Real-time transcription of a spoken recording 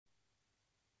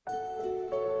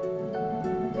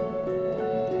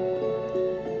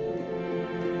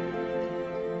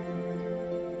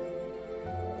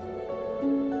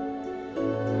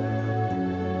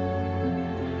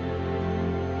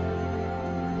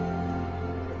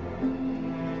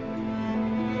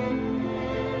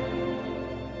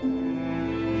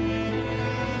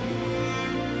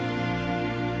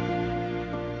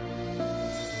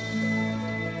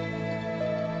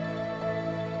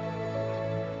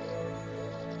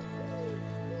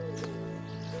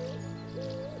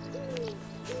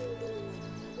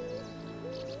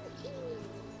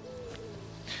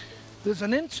There's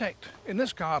an insect in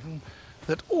this garden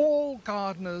that all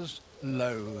gardeners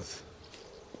loathe.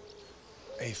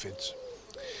 Aphids.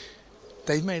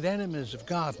 They've made enemies of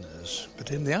gardeners,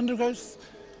 but in the undergrowth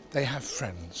they have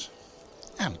friends.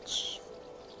 Ants.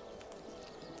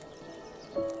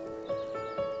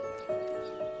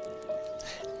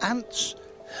 Ants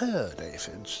herd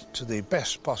aphids to the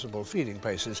best possible feeding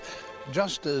places,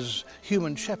 just as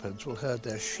human shepherds will herd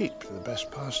their sheep to the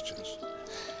best pastures.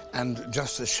 And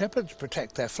just as shepherds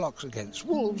protect their flocks against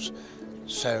wolves,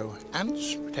 so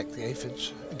ants protect the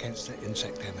aphids against their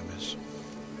insect enemies.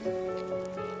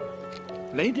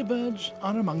 Ladybirds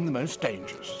are among the most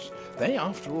dangerous. They,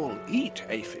 after all, eat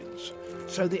aphids,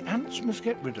 so the ants must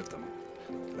get rid of them.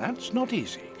 That's not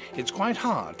easy. It's quite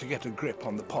hard to get a grip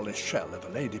on the polished shell of a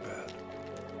ladybird.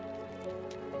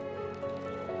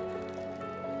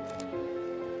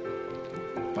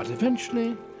 But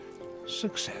eventually,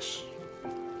 success.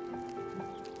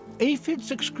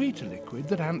 Aphids excrete a liquid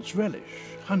that ants relish,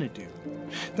 honeydew.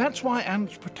 That's why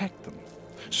ants protect them.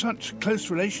 Such close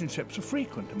relationships are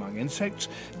frequent among insects,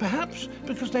 perhaps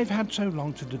because they've had so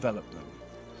long to develop them.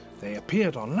 They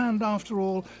appeared on land, after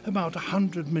all, about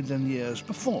 100 million years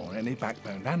before any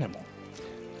backboned animal.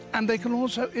 And they can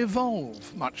also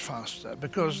evolve much faster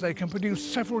because they can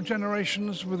produce several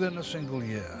generations within a single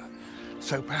year.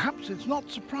 So perhaps it's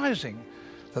not surprising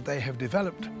that they have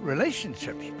developed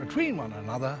relationships between one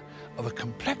another of a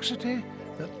complexity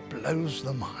that blows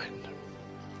the mind.